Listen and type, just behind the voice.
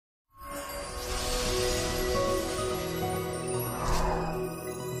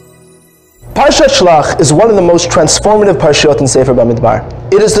Parshat Shlach is one of the most transformative parashiot in Sefer Bamidbar.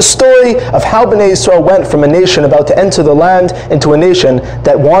 It is the story of how Bnei Yisrael went from a nation about to enter the land into a nation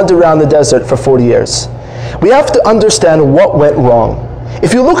that wandered around the desert for 40 years. We have to understand what went wrong.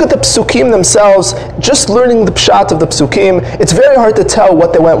 If you look at the psukim themselves, just learning the pshat of the psukim, it's very hard to tell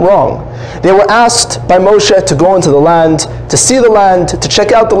what they went wrong. They were asked by Moshe to go into the land, to see the land, to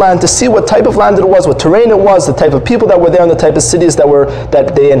check out the land, to see what type of land it was, what terrain it was, the type of people that were there, and the type of cities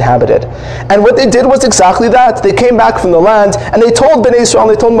that they inhabited. And what they did was exactly that. They came back from the land, and they told Bnei Yisrael, and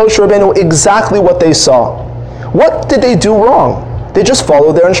they told Moshe Rabbeinu exactly what they saw. What did they do wrong? They just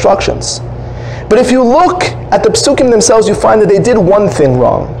followed their instructions. But if you look at the psukim themselves, you find that they did one thing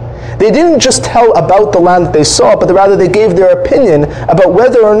wrong. They didn't just tell about the land that they saw, but rather they gave their opinion about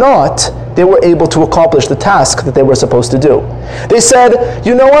whether or not they were able to accomplish the task that they were supposed to do. They said,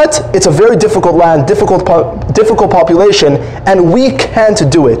 you know what? It's a very difficult land, difficult population, and we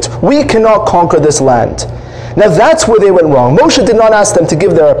can't do it. We cannot conquer this land. Now that's where they went wrong. Moshe did not ask them to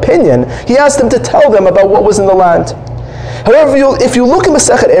give their opinion. He asked them to tell them about what was in the land. However, if you look in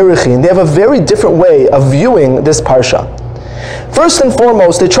Masechet Erechim, they have a very different way of viewing this parsha. First and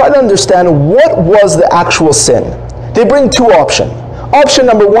foremost, they try to understand what was the actual sin. They bring two options. Option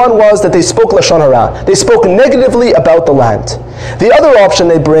number one was that they spoke Lashon Hara. They spoke negatively about the land. The other option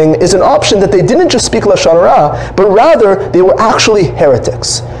they bring is an option that they didn't just speak Lashon Hara, but rather they were actually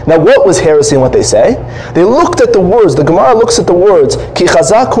heretics. Now what was heresy in what they say? They looked at the words, the Gemara looks at the words, Ki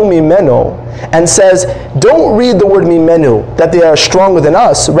chazaku mimenu, and says, don't read the word mimenu, that they are stronger than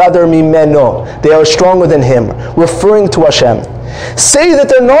us, rather mimeno, they are stronger than him, referring to Hashem. Say that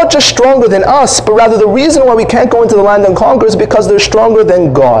they're not just stronger than us, but rather the reason why we can't go into the land and conquer is because they're stronger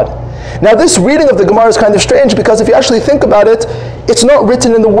than God. Now this reading of the Gemara is kind of strange, because if you actually think about it, it's not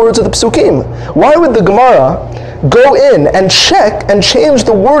written in the words of the psukim. Why would the Gemara go in and check and change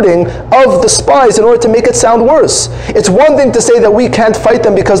the wording of the spies in order to make it sound worse? It's one thing to say that we can't fight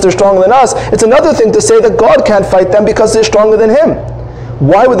them because they're stronger than us. It's another thing to say that God can't fight them because they're stronger than him.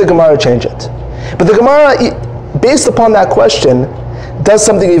 Why would the Gemara change it? But the Gemara, based upon that question, does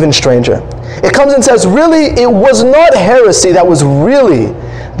something even stranger. It comes and says, really, it was not heresy that was really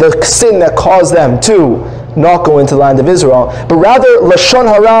the sin that caused them to not go into the land of Israel, but rather Lashon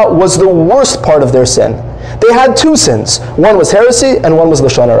Hara was the worst part of their sin. They had two sins. One was heresy and one was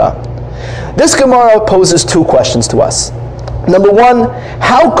Lashon Hara. This Gemara poses two questions to us. Number one,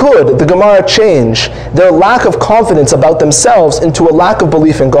 how could the Gemara change their lack of confidence about themselves into a lack of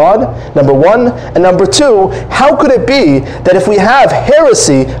belief in God? Number one. And number two, how could it be that if we have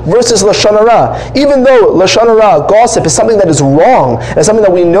heresy versus Lashon Hara, even though Lashon Hara, gossip, is something that is wrong, and something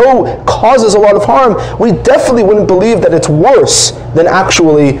that we know causes a lot of harm, we definitely wouldn't believe that it's worse than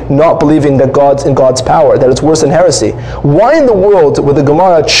actually not believing that God's in God's power, that it's worse than heresy. Why in the world would the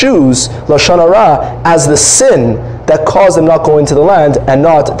Gemara choose Lashon Hara as the sin that caused them not going to the land, and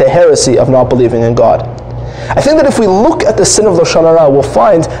not the heresy of not believing in God? I think that if we look at the sin of Lashon Hara, we'll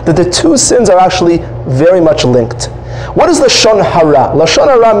find that the two sins are actually very much linked. What is Lashon Hara? Lashon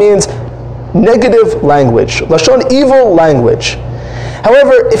Hara means negative language, Lashon evil language.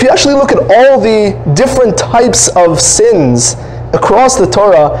 However, if you actually look at all the different types of sins across the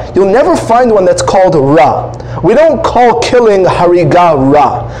Torah, you'll never find one that's called Ra. We don't call killing Hariga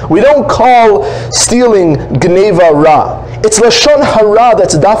Ra. We don't call stealing Gneva Ra. It's Lashon Hara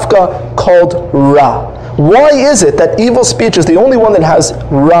that's Dafka called Ra. Why is it that evil speech is the only one that has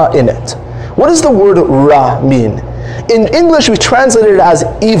Ra in it? What does the word Ra mean? In English, we translate it as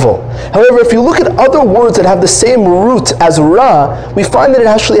evil. However, if you look at other words that have the same root as Ra, we find that it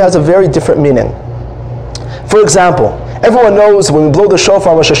actually has a very different meaning. For example, everyone knows when we blow the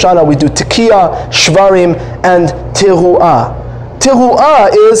shofar on Rosh Hashanah, we do Tekiah, Shvarim, and Teruah. Teruah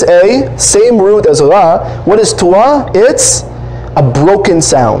is a same root as Ra. What is Tuah? It's a broken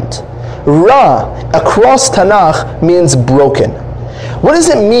sound. Ra, across Tanakh, means broken. What does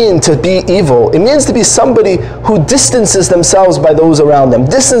it mean to be evil? It means to be somebody who distances themselves by those around them,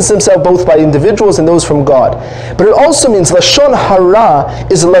 distance themselves both by individuals and those from God. But it also means Lashon Hara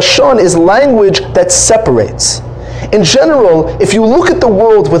is language that separates. In general, if you look at the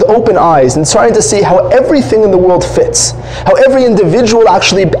world with open eyes and trying to see how everything in the world fits, how every individual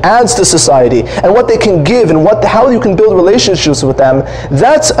actually adds to society, and what they can give, and how you can build relationships with them,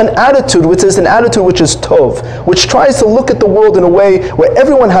 that's an attitude which is tov, which tries to look at the world in a way where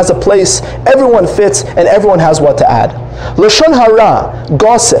everyone has a place, everyone fits, and everyone has what to add. Lashon Hara,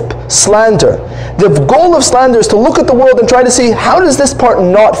 gossip, slander. The goal of slander is to look at the world and try to see how does this part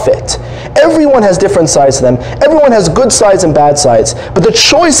not fit. Everyone has different sides to them. Everyone has good sides and bad sides. But the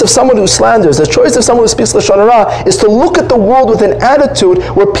choice of someone who slanders, the choice of someone who speaks Lashon Hara, is to look at the world with an attitude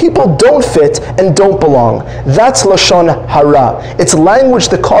where people don't fit and don't belong. That's Lashon Hara. It's language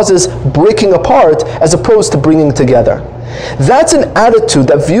that causes breaking apart as opposed to bringing together. That's an attitude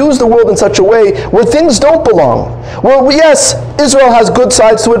that views the world in such a way where things don't belong. Well, yes, Israel has good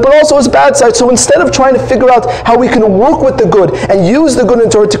sides to it, but also has bad sides. So instead of trying to figure out how we can work with the good and use the good in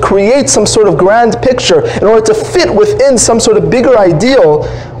order to create some sort of grand picture, in order to fit within some sort of bigger ideal,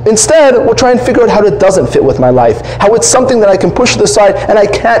 instead, we'll try and figure out how it doesn't fit with my life, how it's something that I can push to the side and I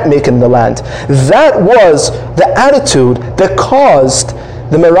can't make it in the land. That was the attitude that caused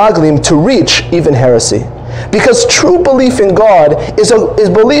the Meraglim to reach even heresy. Because true belief in God is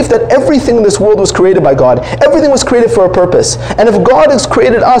belief that everything in this world was created by God. Everything was created for a purpose. And if God has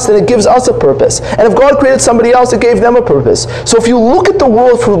created us, then it gives us a purpose. And if God created somebody else, it gave them a purpose. So if you look at the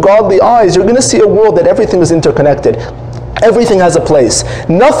world through godly eyes, you're going to see a world that everything is interconnected. Everything has a place.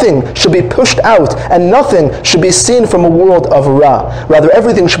 Nothing should be pushed out, and nothing should be seen from a world of Ra. Rather,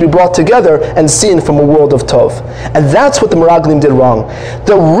 everything should be brought together and seen from a world of Tov. And that's what the Meraglim did wrong.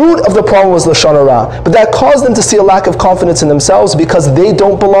 The root of the problem was Lashon Hara, but that caused them to see a lack of confidence in themselves because they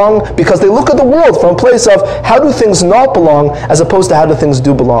don't belong, because they look at the world from a place of how do things not belong as opposed to how do things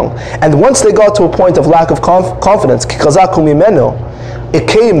do belong. And once they got to a point of lack of confidence, ki chazaku mimeno, it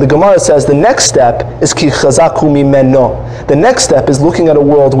came, the Gemara says, the next step is ki chazaku mimeno. The next step is looking at a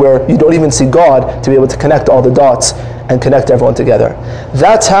world where you don't even see God to be able to connect all the dots and connect everyone together.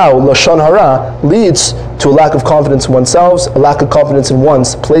 That's how Lashon Hara leads to a lack of confidence in oneself, a lack of confidence in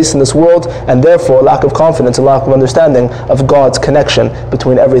one's place in this world, and therefore a lack of confidence, a lack of understanding of God's connection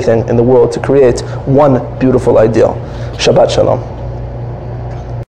between everything in the world to create one beautiful ideal. Shabbat Shalom.